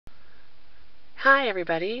Hi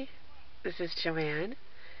everybody, this is Joanne,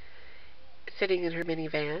 sitting in her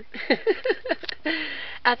minivan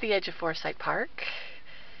at the edge of Forsyth Park,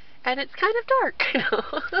 and it's kind of dark.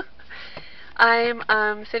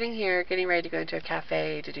 I'm sitting here getting ready to go into a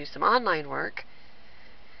cafe to do some online work,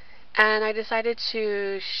 and I decided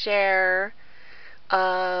to share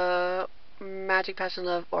a Magic Passion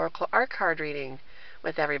Love Oracle art card reading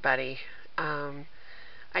with everybody.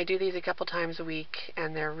 I do these a couple times a week,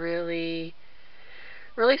 and they're really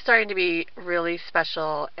starting to be really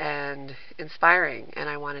special and inspiring, and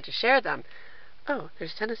I wanted to share them. Oh,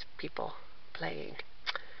 there's tennis people playing.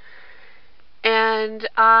 And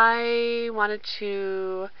I wanted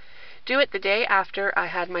to do it the day after I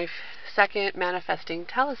had my second manifesting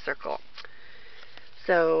tele-circle.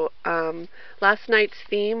 So last night's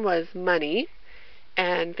theme was money,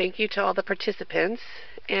 and thank you to all the participants.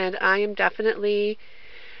 And I am definitely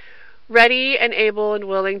ready and able and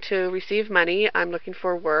willing to receive money. I'm looking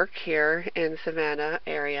for work here in Savannah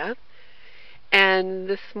area. And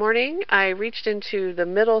this morning I reached into the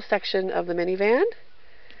middle section of the minivan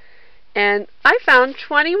and I found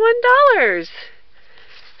 $21.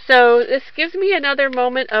 So this gives me another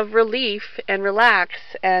moment of relief and relax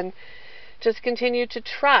and just continue to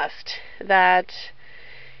trust that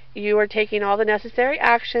you are taking all the necessary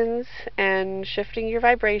actions and shifting your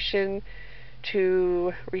vibration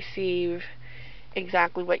to receive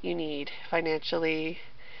exactly what you need financially,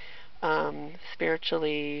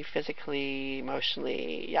 spiritually, physically,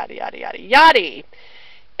 emotionally, yada, yada, yada, yada.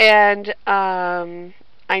 And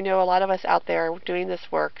I know a lot of us out there doing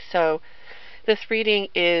this work, so this reading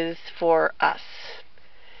is for us.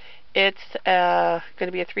 It's going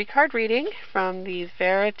to be a 3-card reading from these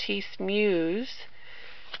Veritas Muse,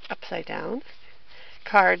 upside down,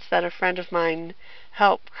 cards that a friend of mine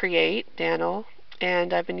helped create, Daniel,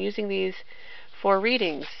 and I've been using these for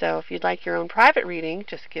readings. So if you'd like your own private reading,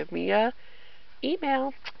 just give me a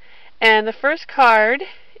email. And the first card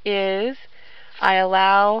is I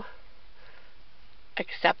allow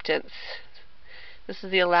acceptance. This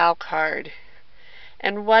is the allow card.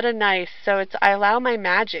 And what a nice, so it's I allow my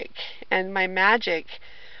magic, and my magic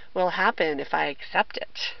will happen if I accept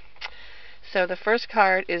it. So the first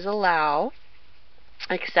card is allow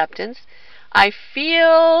acceptance. I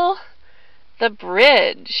feel the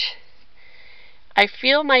bridge. I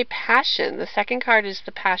feel my passion. The second card is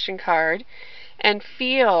the passion card. And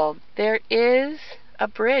feel there is a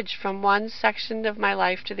bridge from one section of my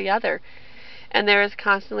life to the other. And there is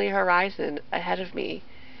constantly a horizon ahead of me.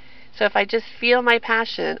 So if I just feel my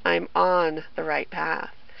passion, I'm on the right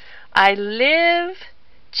path. I live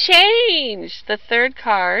change. The third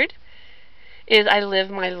card is I live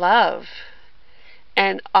my love.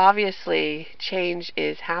 And obviously, change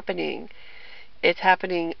is happening. It's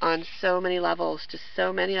happening on so many levels to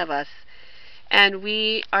so many of us. And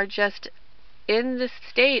we are just in this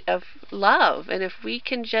state of love. And if we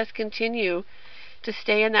can just continue to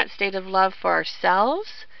stay in that state of love for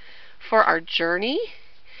ourselves, for our journey,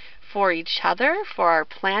 for each other, for our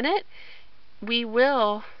planet, we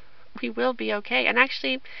will be okay. And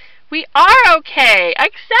actually, we are okay.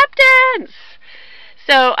 Acceptance!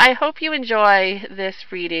 So I hope you enjoy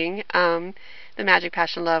this reading, the Magic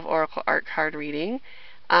Passion Love Oracle Art Card reading.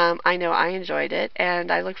 I know I enjoyed it, and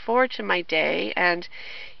I look forward to my day and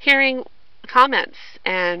hearing comments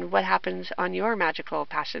and what happens on your magical,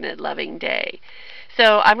 passionate, loving day.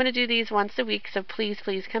 So I'm going to do these once a week, so please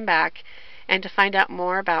come back. And to find out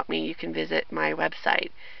more about me, you can visit my website,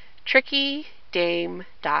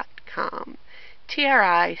 trickydame.com.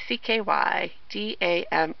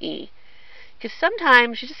 TRICKYDAME. Because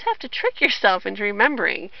sometimes you just have to trick yourself into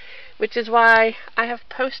remembering, which is why I have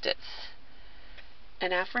Post-its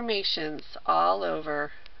and affirmations all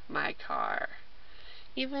over my car,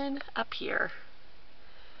 even up here.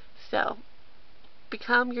 So,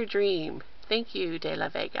 become your dream. Thank you, De La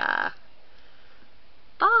Vega.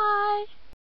 Bye!